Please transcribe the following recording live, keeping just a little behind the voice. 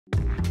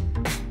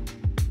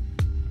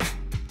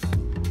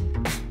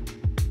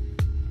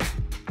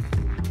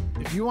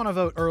Do you want to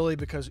vote early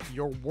because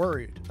you're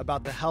worried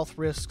about the health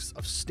risks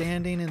of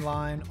standing in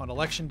line on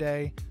Election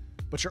Day,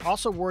 but you're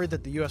also worried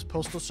that the U.S.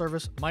 Postal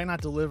Service might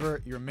not deliver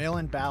your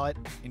mail-in ballot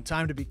in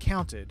time to be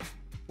counted?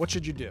 What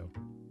should you do?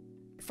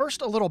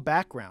 First, a little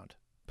background.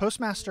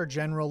 Postmaster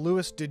General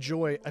Louis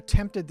DeJoy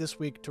attempted this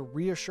week to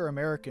reassure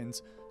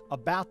Americans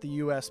about the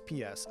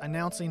USPS,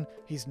 announcing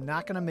he's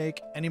not going to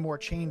make any more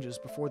changes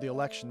before the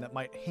election that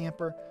might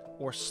hamper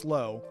or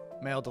slow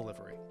mail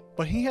delivery.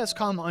 But he has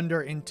come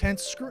under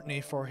intense scrutiny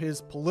for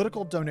his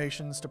political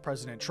donations to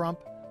President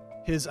Trump,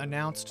 his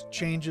announced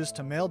changes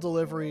to mail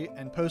delivery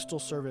and Postal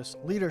Service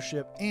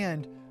leadership,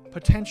 and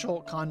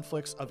potential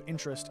conflicts of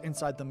interest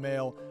inside the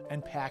mail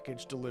and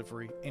package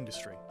delivery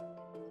industry.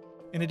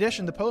 In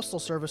addition, the Postal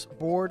Service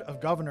Board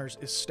of Governors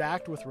is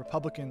stacked with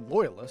Republican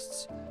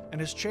loyalists and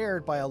is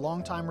chaired by a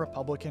longtime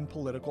Republican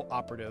political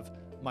operative,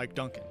 Mike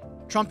Duncan.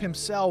 Trump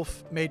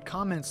himself made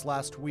comments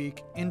last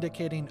week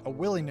indicating a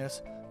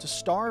willingness to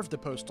starve the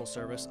Postal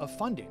Service of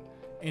funding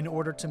in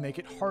order to make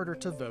it harder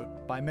to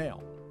vote by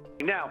mail.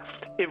 Now,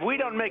 if we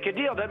don't make a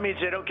deal, that means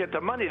they don't get the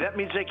money. That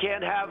means they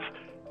can't have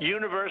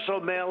universal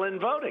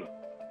mail-in voting.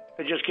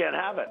 They just can't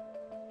have it.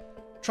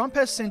 Trump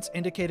has since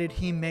indicated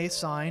he may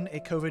sign a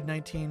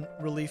COVID-19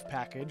 relief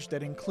package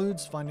that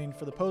includes funding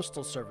for the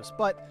Postal Service,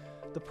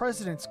 but the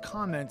president's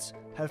comments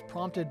have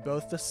prompted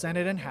both the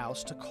Senate and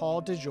House to call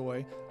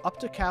DeJoy up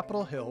to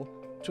Capitol Hill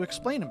to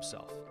explain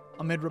himself,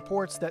 amid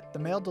reports that the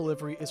mail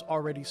delivery is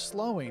already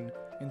slowing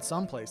in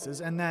some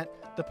places and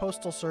that the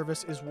Postal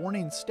Service is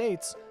warning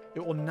states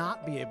it will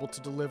not be able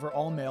to deliver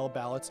all mail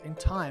ballots in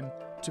time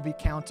to be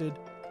counted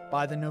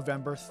by the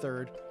November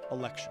 3rd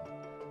election.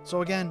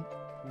 So again,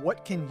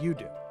 what can you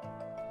do?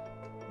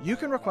 You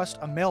can request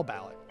a mail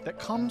ballot that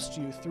comes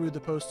to you through the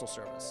Postal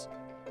Service.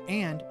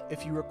 And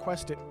if you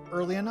request it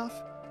early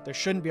enough, there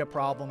shouldn't be a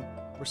problem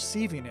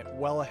receiving it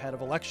well ahead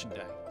of Election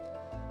Day.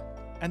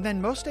 And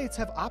then most states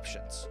have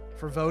options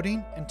for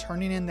voting and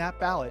turning in that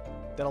ballot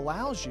that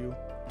allows you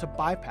to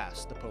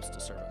bypass the Postal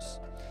Service.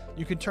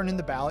 You can turn in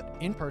the ballot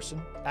in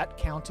person at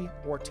county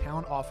or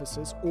town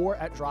offices or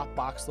at drop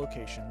box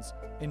locations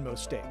in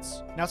most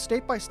states. Now,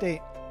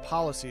 state-by-state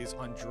policies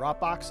on drop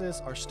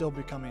boxes are still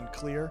becoming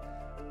clear.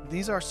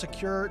 These are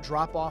secure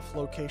drop-off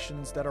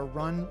locations that are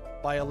run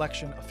by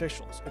election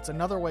officials. It's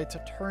another way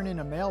to turn in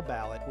a mail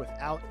ballot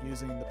without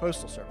using the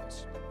Postal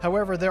Service.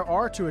 However, there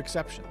are two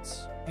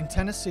exceptions. In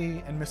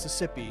Tennessee and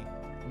Mississippi,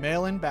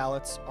 mail-in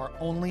ballots are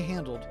only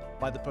handled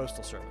by the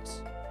Postal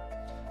Service.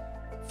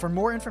 For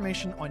more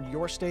information on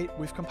your state,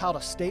 we've compiled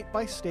a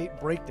state-by-state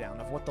breakdown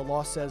of what the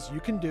law says you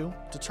can do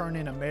to turn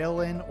in a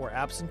mail-in or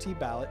absentee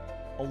ballot,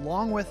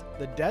 along with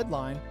the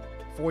deadline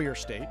for your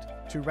state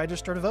to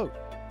register to vote,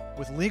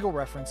 with legal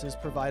references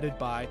provided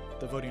by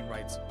the Voting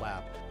Rights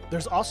Lab.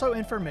 There's also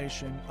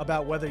information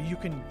about whether you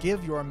can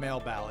give your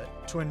mail ballot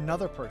to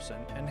another person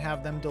and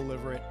have them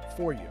deliver it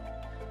for you.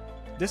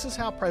 This is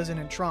how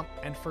President Trump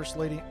and First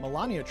Lady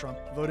Melania Trump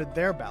voted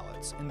their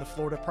ballots in the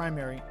Florida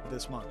primary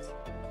this month.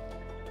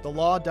 The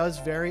law does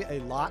vary a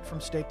lot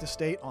from state to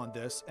state on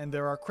this, and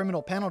there are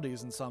criminal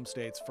penalties in some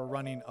states for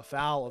running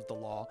afoul of the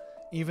law,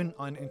 even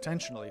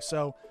unintentionally.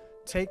 So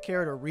take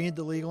care to read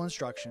the legal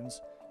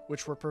instructions,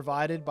 which were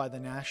provided by the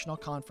National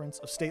Conference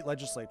of State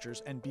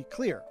Legislatures, and be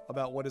clear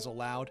about what is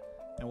allowed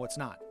and what's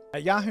not.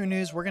 At Yahoo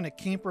News, we're going to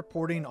keep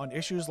reporting on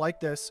issues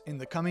like this in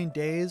the coming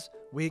days,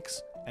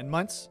 weeks, and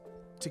months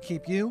to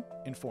keep you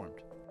informed.